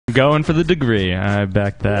Going for the degree. I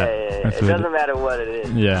back that. Yeah. It doesn't matter what it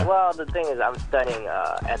is. Yeah. Well, the thing is, I'm studying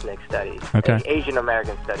ethnic studies. Okay. Asian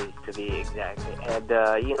American studies, to be exact. And,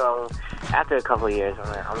 after a couple of years,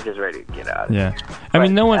 I'm just ready to get out. Yeah. I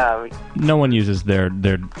mean, no one uses their.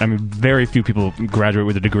 I mean, very few people graduate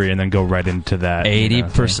with a degree and then go right into that.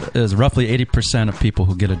 80% is roughly 80% of people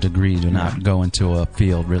who get a degree do not go into a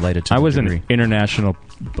field related to. I was degree. an international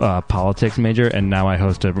politics major, and now I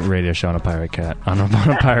host a radio show on a pirate cat on a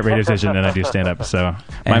pirate radio station, and I do stand up. So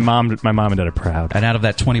my mom and dad are proud. And out of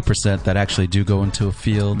that 20% that actually do go into a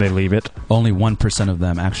field, they leave it. Only 1% of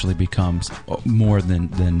them actually becomes more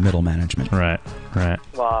than middle management. Right.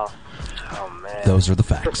 Wow. Oh man. Those are the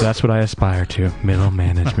facts. That's what I aspire to. Middle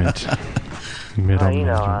management. Management.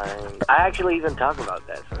 I actually even talk about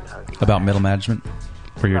that sometimes. About middle management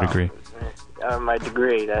for your degree. My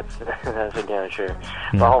degree, that's for damn sure.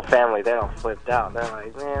 My whole family, they don't flipped out. They're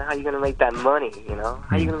like, man, how you going to make that money,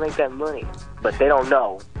 How you going to make that money? But they don't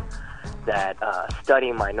know that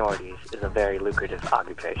studying minorities is a very lucrative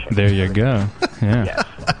occupation. There you go. Yeah. Yes.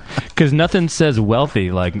 Because nothing says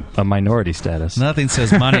wealthy like a minority status. Nothing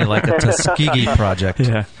says money like a Tuskegee project.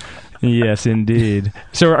 Yeah. Yes, indeed.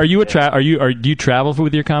 So are you do you travel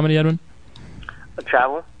with your comedy, Edwin?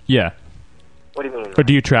 Travel? Yeah. What do you mean? Or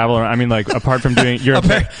do you travel? I mean, like, apart from doing...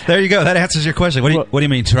 there you go. That answers your question. What do you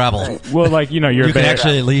mean, travel? Well, like, you're... You can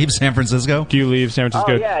actually leave San Francisco? Do you leave San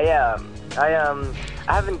Francisco? Oh, yeah.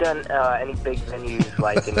 I haven't done any big venues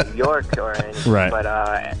like in New York or anything. Right. But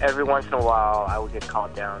every once in a while, I would get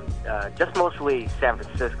called down. Just mostly San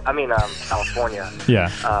Francisco. California. Yeah.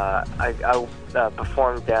 I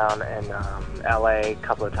performed down in L.A. a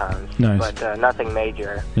couple of times. Nice. But nothing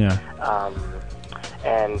major. Yeah.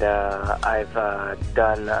 And I've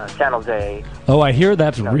done San Jose. Oh, I hear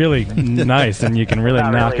that's really nice, and you can really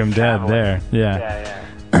knock them dead there. Yeah.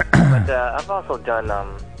 But I've also done,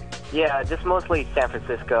 just mostly San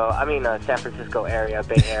Francisco. San Francisco area,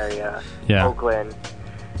 Bay Area, Oakland,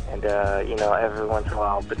 and every once in a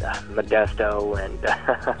while, Modesto, and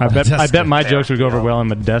I bet my jokes would go over well in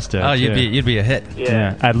Modesto. Oh, you'd be a hit.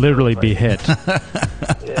 Yeah, I'd literally be hit.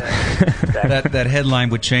 That headline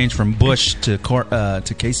would change from Bush to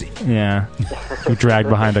Casey. Yeah, who dragged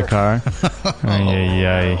behind a car.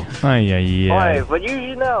 Ay. Boy, but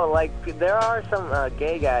you know, like there are some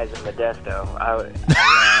gay guys in Modesto. I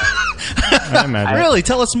imagine. Really?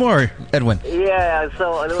 Tell us more, Edwin. Yeah.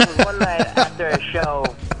 So there was one night after a show.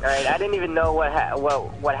 All right, I didn't even know what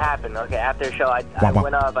happened. Okay, after a show, I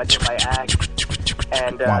went up, I did my act,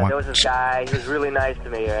 and there was this guy. He was really nice to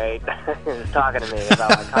me, right? He was talking to me about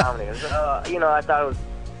my comedy. I thought it was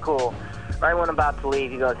cool. Right when I'm about to leave,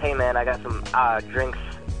 he goes, "Hey man, I got some drinks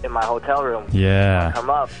in my hotel room. Yeah, come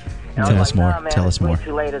up." And Tell I was us like, more. Nah, man, Tell us it's more. Way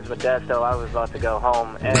too late. It's Modesto. I was about to go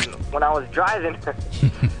home, and when I was driving,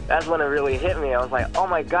 that's when it really hit me. I was like, "Oh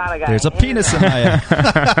my god, I got." There's a penis in my.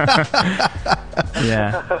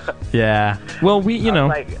 Yeah. Well,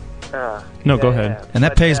 no, go ahead. And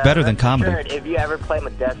that pays better than comedy. Sure, if you ever play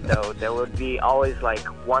Modesto, there would be always like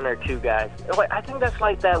one or two guys. I think that's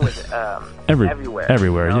like that with everywhere.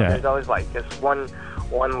 Everywhere, yeah. There's always like just one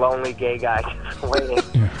lonely gay guy just waiting.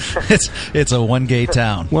 It's a one gay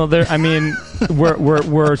town. Well,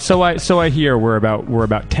 we're so I hear we're about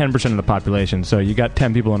 10% of the population. So you got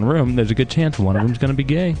 10 people in a room. There's a good chance one of them's going to be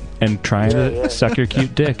gay and trying to suck your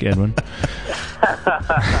cute dick, Edwin.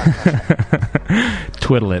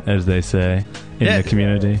 Twiddle it, as they say in the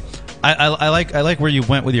community. I like where you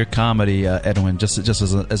went with your comedy, Edwin. Just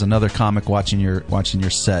as another comic watching your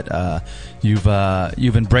set, you've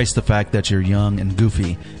embraced the fact that you're young and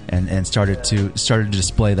goofy, and started to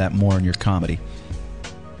display that more in your comedy.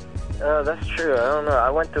 That's true. I don't know. I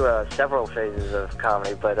went through several phases of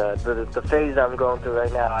comedy, but the phase I'm going through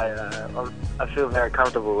right now, I feel very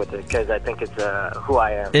comfortable with it because I think it's who I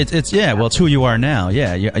am. It's who you are now.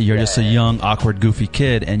 Yeah, you're just a young, awkward, goofy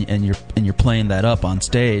kid, and you're playing that up on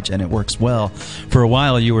stage, and it works well. For a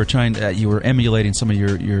while, you were emulating some of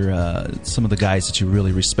some of the guys that you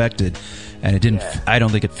really respected. And it didn't. I don't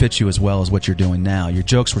think it fits you as well as what you're doing now. Your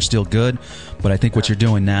jokes were still good, but I think what you're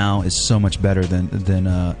doing now is so much better than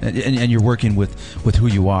and you're working with who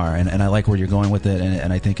you are. And I like where you're going with it,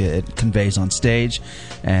 and I think it conveys on stage,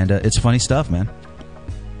 and it's funny stuff, man.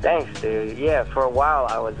 Thanks, dude. Yeah, for a while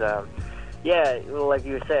I was, like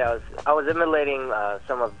you say, I was emulating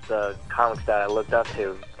some of the comics that I looked up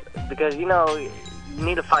to, because you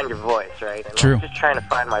need to find your voice, right? And True. I'm just trying to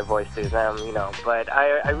find my voice through them, But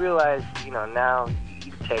I realize, now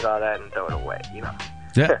you can take all that and throw it away,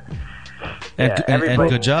 Yeah. And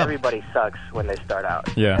good job. Everybody sucks when they start out.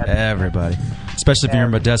 Yeah. Everybody. Especially if you're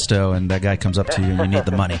in Modesto and that guy comes up to you and you need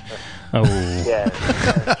the money. Oh, Yeah.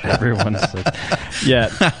 everyone says. Yeah,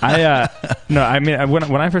 no, I mean,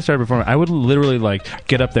 when I first started performing, I would literally like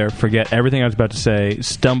get up there, forget everything I was about to say,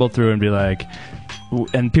 stumble through, and be like,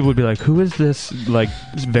 and people would be like, "Who is this like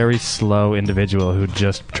very slow individual who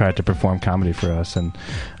just tried to perform comedy for us?" And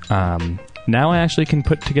now I actually can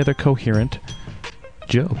put together coherent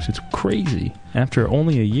jokes. It's crazy. After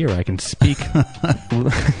only a year, I can speak,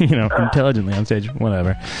 intelligently on stage.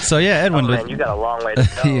 Whatever. So yeah, Edwin. Oh, man, you got a long way to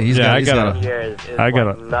go. I got years is I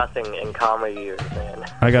got like nothing in comedy years, man.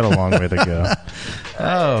 I got a long way to go.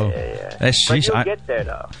 Oh, yeah. Sheesh, But you'll get there,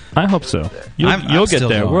 though. I hope so. You'll get still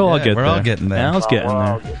there. going. We'll all Yeah, get we're there. all getting there. Al's getting We'll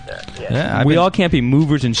all there. get there. Yeah. Yeah, We all can't be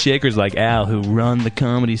movers and shakers like Al, who run the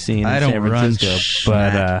comedy scene I in don't San run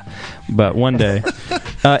Francisco. But one day,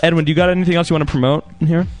 Edwin, do you got anything else you want to promote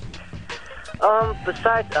here?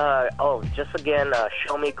 Besides, just again,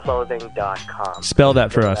 showmeclothing.com. Spell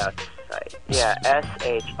that for us. Yeah,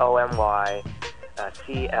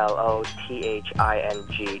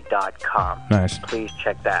 SHOMYCLOTHING.com. Nice. Please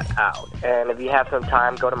check that out. And if you have some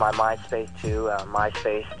time, go to my MySpace too,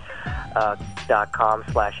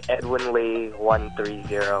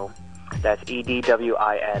 myspace.com/EdwinLee130. That's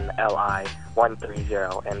EDWINLI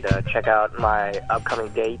 130, and check out my upcoming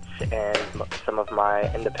dates and some of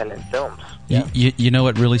my independent films. You know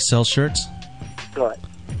what really sells shirts? What?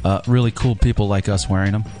 Really cool people like us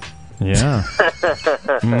wearing them. Yeah.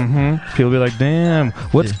 People be like, "Damn,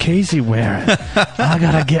 what's Casey wearing? I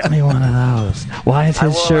gotta get me one of those. Why is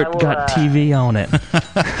his shirt got TV on it?"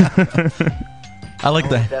 I like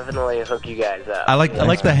I'll definitely hook you guys up. I like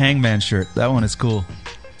the Hangman shirt. That one is cool.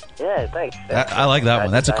 Yeah, thanks. I like that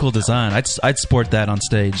one. That's a cool design. I'd sport that on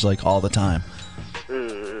stage like all the time.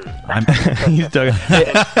 He's dug.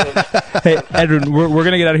 Hey, Edwin, we're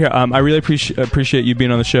gonna get out of here. I really appreciate you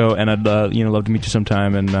being on the show, and I'd love to meet you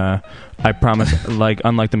sometime. And I promise, unlike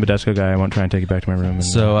the Modesto guy, I won't try and take you back to my room. And,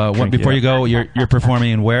 so before you go, you're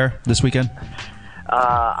performing in where this weekend?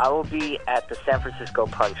 I will be at the San Francisco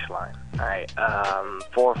Punchline. All right,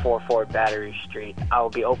 444 Battery Street. I will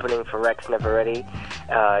be opening for Rex Neveretti.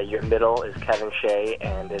 Your middle is Kevin Shea,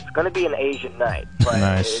 and it's going to be an Asian night, but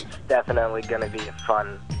Nice. It's definitely going to be a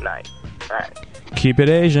fun night. All right. Keep it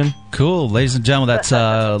Asian. Cool, ladies and gentlemen. That's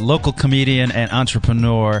local comedian and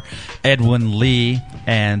entrepreneur Edwin Lee.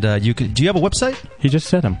 And do you have a website? He just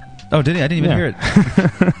said him. Oh, did he? I didn't even hear it.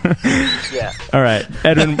 Yeah. All right,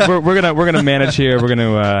 Edwin, we're gonna manage here. We're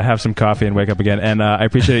gonna have some coffee and wake up again. And I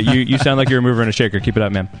appreciate it. You sound like you're a mover and a shaker. Keep it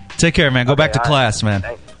up, man. Take care, man. Go back to class, man.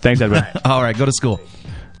 Thanks. Thanks, Edwin. All right, go to school.